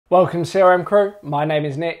Welcome CRM crew, my name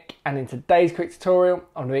is Nick and in today's quick tutorial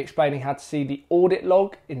I'm going to be explaining how to see the audit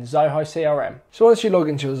log in Zoho CRM. So once you log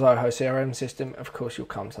into your Zoho CRM system, of course you'll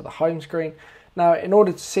come to the home screen. Now in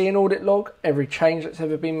order to see an audit log, every change that's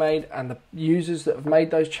ever been made and the users that have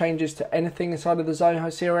made those changes to anything inside of the Zoho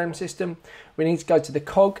CRM system, we need to go to the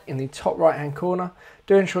cog in the top right hand corner.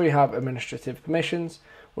 Do ensure you have administrative permissions.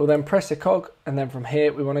 We'll then press the cog and then from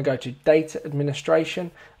here we want to go to data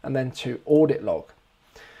administration and then to audit log.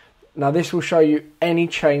 Now this will show you any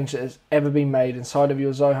change that has ever been made inside of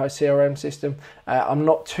your Zoho CRM system. I'm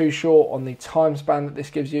not too sure on the time span that this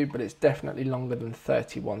gives you, but it's definitely longer than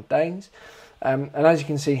 31 days. And as you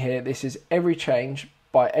can see here, this is every change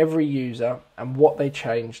by every user and what they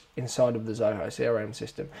changed inside of the Zoho CRM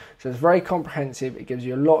system. So it's very comprehensive, it gives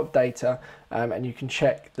you a lot of data and you can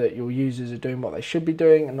check that your users are doing what they should be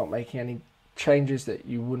doing and not making any changes that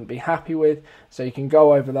you wouldn't be happy with. So you can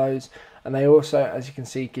go over those. And they also, as you can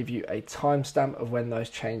see, give you a timestamp of when those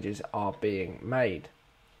changes are being made.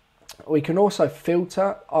 We can also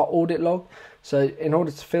filter our audit log. So in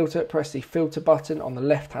order to filter, press the filter button on the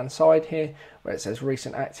left hand side here where it says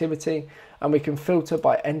recent activity, and we can filter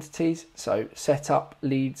by entities, so setup,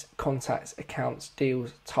 leads, contacts, accounts,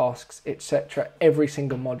 deals, tasks, etc. Every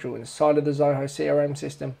single module inside of the Zoho CRM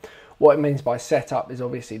system. What it means by setup is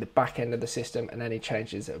obviously the back end of the system and any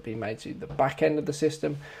changes that have been made to the back end of the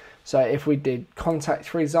system. So if we did contacts,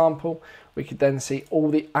 for example, we could then see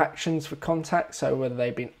all the actions for contacts, so whether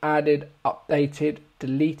they've been added, updated,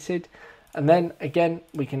 deleted, and then again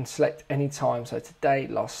we can select any time, so today,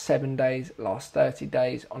 last 7 days, last 30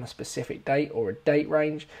 days on a specific date or a date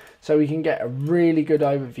range, so we can get a really good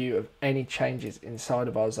overview of any changes inside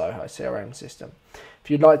of our Zoho CRM system.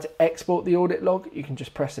 If you'd like to export the audit log, you can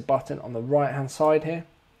just press the button on the right hand side here,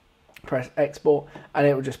 press export, and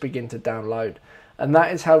it will just begin to download. And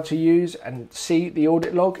that is how to use and see the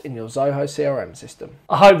audit log in your Zoho CRM system.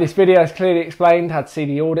 I hope this video has clearly explained how to see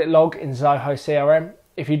the audit log in Zoho CRM.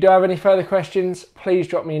 If you do have any further questions, please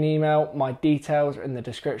drop me an email. My details are in the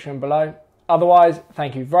description below. Otherwise,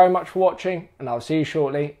 thank you very much for watching and I'll see you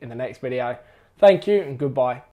shortly in the next video. Thank you and goodbye.